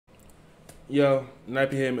Yo,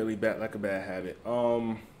 nappy head Millie back like a bad habit.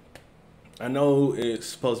 I know it's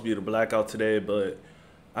supposed to be the blackout today, but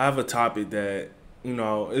I have a topic that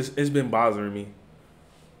it's been bothering me.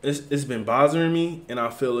 It's been bothering me, and I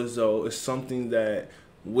feel as though it's something that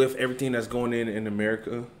with everything that's going on in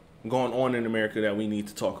America, that we need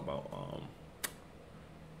to talk about.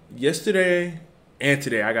 Yesterday and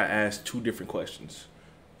today, I got asked two different questions.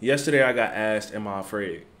 Yesterday, I got asked, "Am I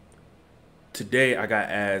afraid?" Today, I got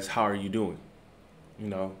asked, "How are you doing?" You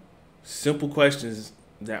know, simple questions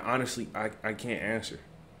that honestly I can't answer.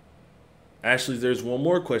 Actually, there's one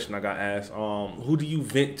more question I got asked. Who do you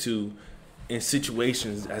vent to in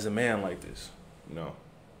situations as a man like this? You know,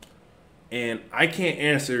 and I can't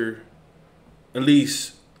answer, at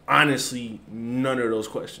least honestly, none of those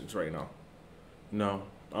questions right now. You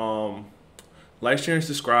know, like, share, and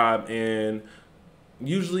subscribe. And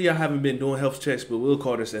usually I haven't been doing health checks, but we'll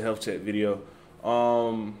call this a health check video.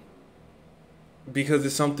 Because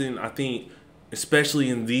it's something I think, especially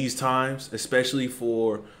in these times, especially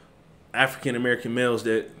for African American males,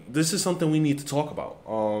 that this is something we need to talk about.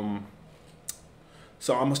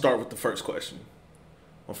 So I'm gonna start with the first question.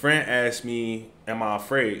 My friend asked me, "Am I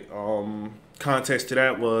afraid?" Context to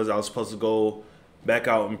that was I was supposed to go back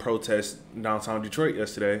out and protest downtown Detroit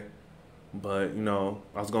yesterday, but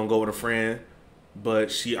I was gonna go with a friend, but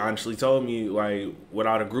she honestly told me, like,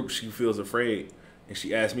 without a group, she feels afraid. And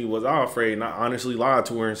she asked me, was I afraid? And I honestly lied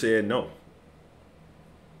to her and said no.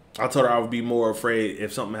 I told her I would be more afraid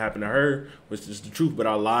if something happened to her, which is the truth, but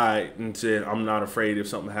I lied and said I'm not afraid if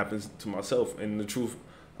something happens to myself. And the truth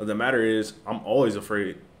of the matter is I'm always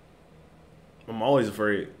afraid. I'm always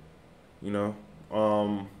afraid, you know.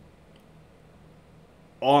 All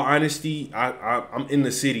honesty, I'm in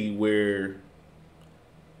the city where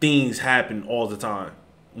things happen all the time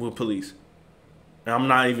with police. And I'm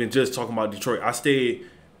not even just talking about Detroit. I stay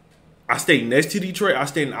next to Detroit. I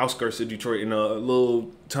stay in the outskirts of Detroit in a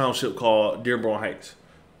little township called Dearborn Heights,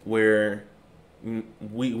 where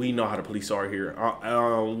we know how the police are here.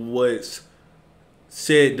 What's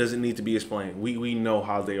said doesn't need to be explained. We know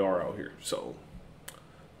how they are out here. So,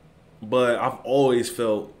 but I've always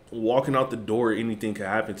felt walking out the door, anything could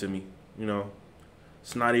happen to me. You know,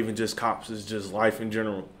 it's not even just cops. It's just life in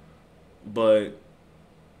general. But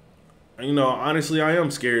honestly, I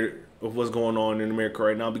am scared of what's going on in America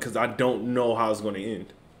right now because I don't know how it's going to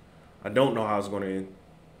end. I don't know how it's going to end.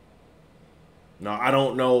 Now, I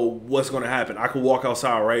don't know what's going to happen. I could walk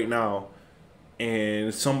outside right now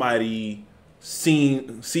and somebody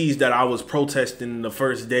sees that I was protesting the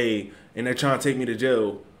first day and they're trying to take me to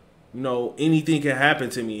jail. Anything can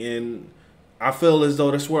happen to me. And I feel as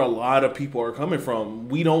though that's where a lot of people are coming from.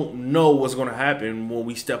 We don't know what's going to happen when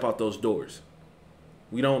we step out those doors.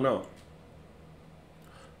 We don't know.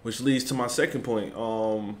 Which leads to my second point.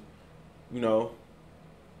 One in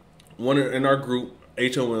our group,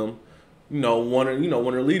 HOM, one of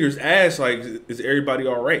the leaders asked, like, "Is everybody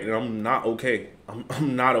all right?" And I'm not okay.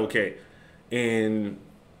 I'm not okay, and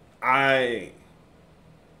I'm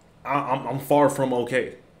far from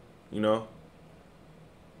okay. My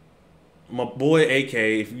boy AK.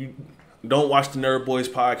 If you don't watch the Nerd Boys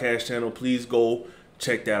podcast channel, please go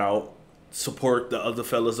check that out. Support the other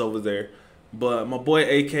fellas over there. But my boy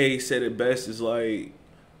AK said it best, is like,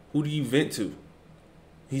 who do you vent to?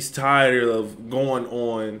 He's tired of going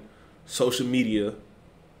on social media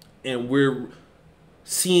and we're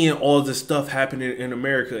seeing all this stuff happening in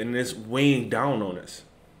America and it's weighing down on us.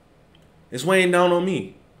 It's weighing down on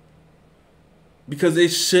me. Because it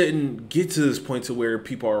shouldn't get to this point to where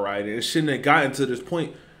people are rioting. It shouldn't have gotten to this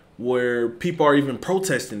point where people are even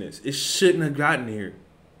protesting this. It shouldn't have gotten here.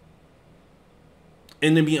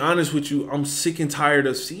 And to be honest with you, I'm sick and tired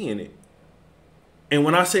of seeing it. And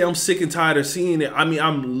when I say I'm sick and tired of seeing it, I mean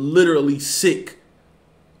I'm literally sick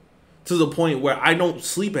to the point where I don't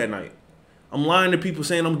sleep at night. I'm lying to people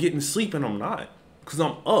saying I'm getting sleep and I'm not, because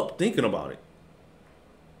I'm up thinking about it.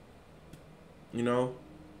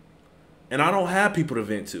 And I don't have people to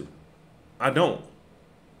vent to. I don't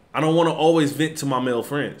want to always vent to my male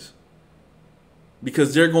friends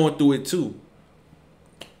because they're going through it too.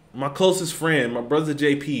 My closest friend, my brother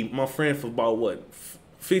JP, my friend for about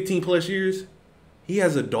 15 plus years, he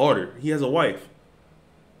has a daughter. He has a wife.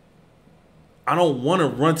 I don't want to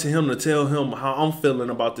run to him to tell him how I'm feeling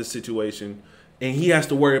about this situation. And he has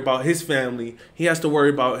to worry about his family. He has to worry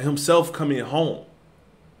about himself coming home.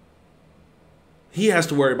 He has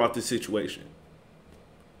to worry about this situation.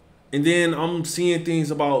 And then I'm seeing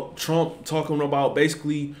things about Trump talking about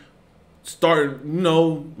basically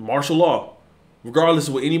starting, martial law. Regardless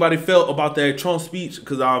of what anybody felt about that Trump speech,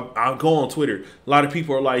 because I go on Twitter, a lot of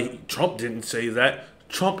people are like, Trump didn't say that.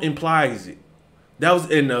 Trump implies it. That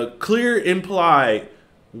was in a clear implied,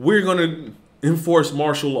 we're going to enforce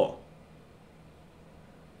martial law.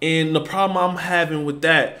 And the problem I'm having with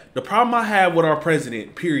that, the problem I have with our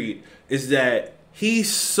president, period, is that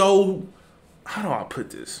he's so, how do I put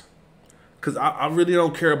this? Because I really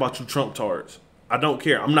don't care about you Trump tards. I don't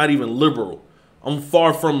care. I'm not even liberal. I'm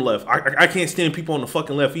far from left. I can't stand people on the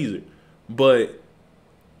fucking left either. But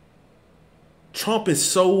Trump is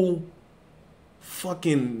so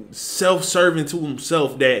fucking self-serving to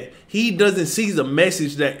himself that he doesn't see the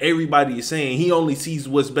message that everybody is saying. He only sees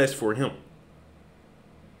what's best for him.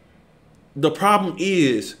 The problem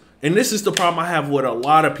is, and this is the problem I have with a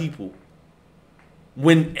lot of people,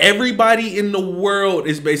 when everybody in the world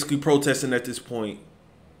is basically protesting at this point,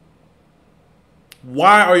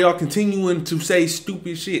 why are y'all continuing to say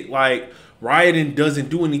stupid shit like rioting doesn't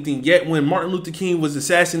do anything? Yet when Martin Luther King was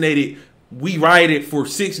assassinated, we rioted for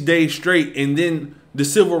 6 days straight, and then the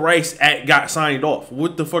Civil Rights Act got signed off.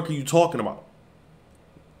 What the fuck are you talking about?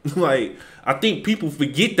 Like, I think people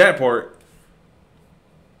forget that part.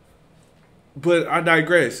 But I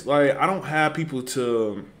digress. Like, I don't have people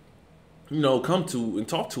to, come to and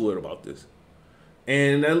talk to it about this.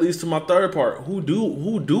 And that leads to my third part. Who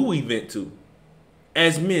do we vent to?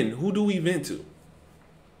 As men, who do we vent to?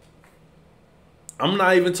 I'm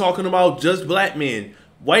not even talking about just black men.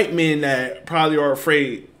 White men that probably are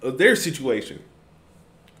afraid of their situation.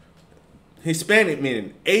 Hispanic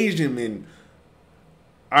men, Asian men,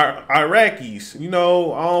 Iraqis. I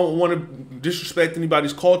don't want to disrespect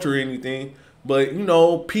anybody's culture or anything. But,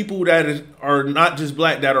 people that are not just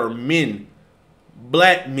black, that are men,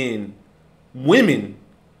 black men, women.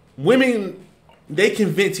 Women, they can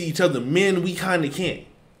vent to each other. Men, we kind of can't.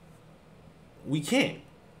 We can't.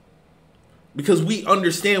 Because we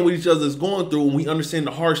understand what each other is going through, and we understand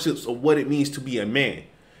the hardships of what it means to be a man.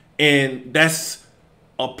 And that's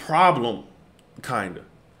a problem, kind of.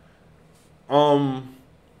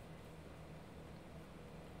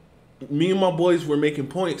 Me and my boys were making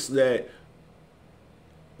points that,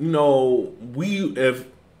 we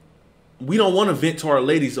don't want to vent to our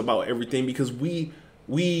ladies about everything because we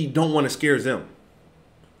don't want to scare them.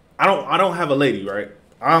 I don't have a lady, right?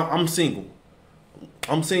 I'm single.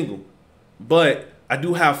 But I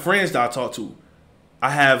do have friends that I talk to. I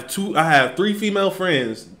have 3 female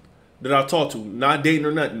friends that I talk to, not dating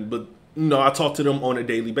or nothing, but I talk to them on a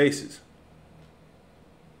daily basis.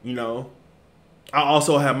 I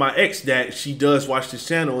also have my ex that she does watch this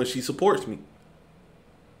channel and she supports me.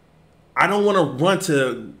 I don't want to run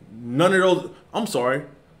to none of those. I'm sorry.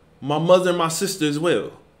 My mother and my sister as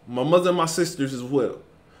well. My mother and my sisters as well.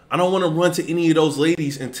 I don't want to run to any of those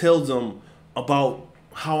ladies and tell them about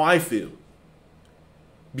how I feel.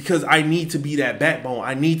 Because I need to be that backbone.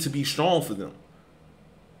 I need to be strong for them.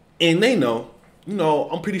 And they know.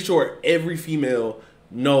 I'm pretty sure every female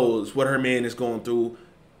knows what her man is going through.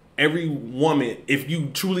 Every woman, if you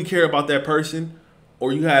truly care about that person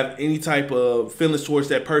or you have any type of feelings towards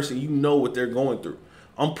that person, you know what they're going through.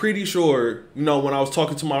 I'm pretty sure, when I was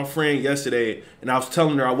talking to my friend yesterday and I was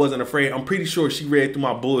telling her I wasn't afraid, I'm pretty sure she read through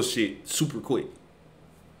my bullshit super quick.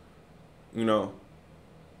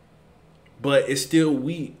 But it's still,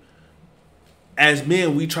 we, as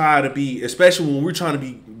men, we try to be, especially when we're trying to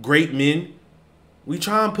be great men, we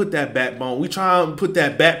try and put that backbone, we try and put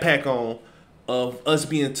that backpack on of us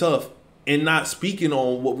being tough and not speaking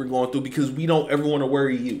on what we're going through because we don't ever want to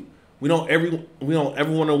worry you. We don't ever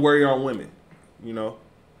want to worry our women,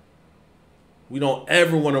 We don't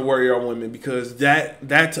ever want to worry our women because that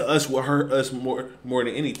to us will hurt us more than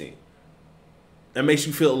anything. That makes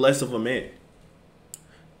you feel less of a man.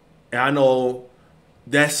 And I know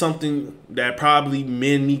that's something that probably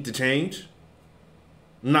men need to change.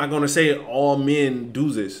 I'm not going to say all men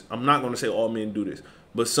do this.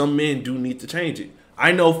 But some men do need to change it.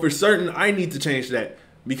 I know for certain I need to change that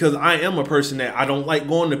because I am a person that I don't like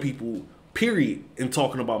going to people, period, and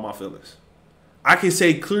talking about my feelings. I can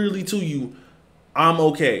say clearly to you, I'm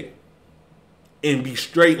okay, and be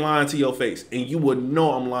straight lying to your face. And you would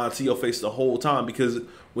know I'm lying to your face the whole time because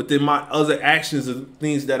within my other actions and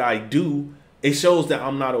things that I do, it shows that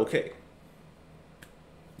I'm not okay.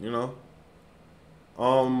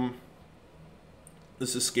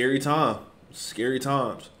 It's a scary time. Scary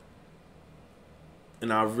times.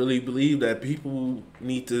 And I really believe that people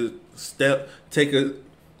need to take a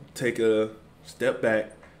step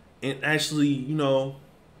back and actually,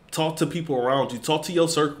 talk to people around you. Talk to your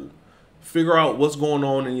circle. Figure out what's going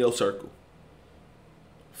on in your circle.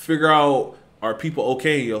 Figure out, are people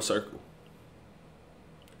okay in your circle?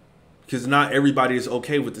 Because not everybody is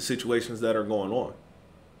okay with the situations that are going on.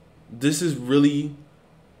 This is really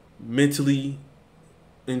mentally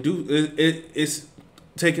and it's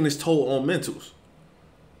taking its toll on mentals,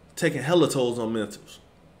 taking hella tolls on mentals.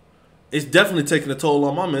 It's definitely taking a toll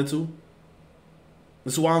on my mental.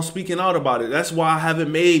 That's why I'm speaking out about it. That's why I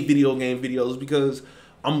haven't made video game videos, because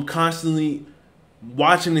I'm constantly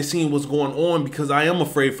watching and seeing what's going on, because I am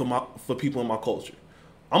afraid for people in my culture.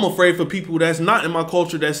 I'm afraid for people that's not in my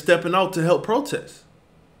culture that's stepping out to help protest.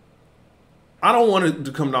 I don't want it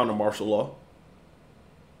to come down to martial law.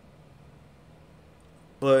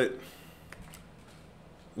 But,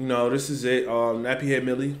 this is it. Nappyhead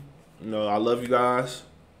Millie. I love you guys.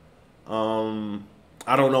 I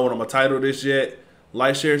don't know what I'm gonna title this yet.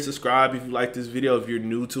 Like, share, subscribe if you like this video. If you're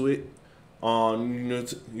new to it, you're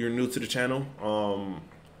new to the channel.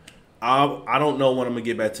 I don't know when I'm gonna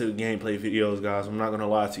get back to the gameplay videos, guys. I'm not gonna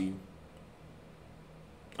lie to you.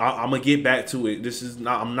 I'm gonna get back to it.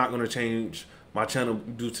 I'm not gonna change my channel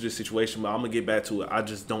due to this situation, but I'm gonna get back to it. I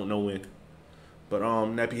just don't know when. But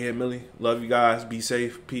Nappyhead Millie, love you guys. Be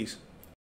safe. Peace.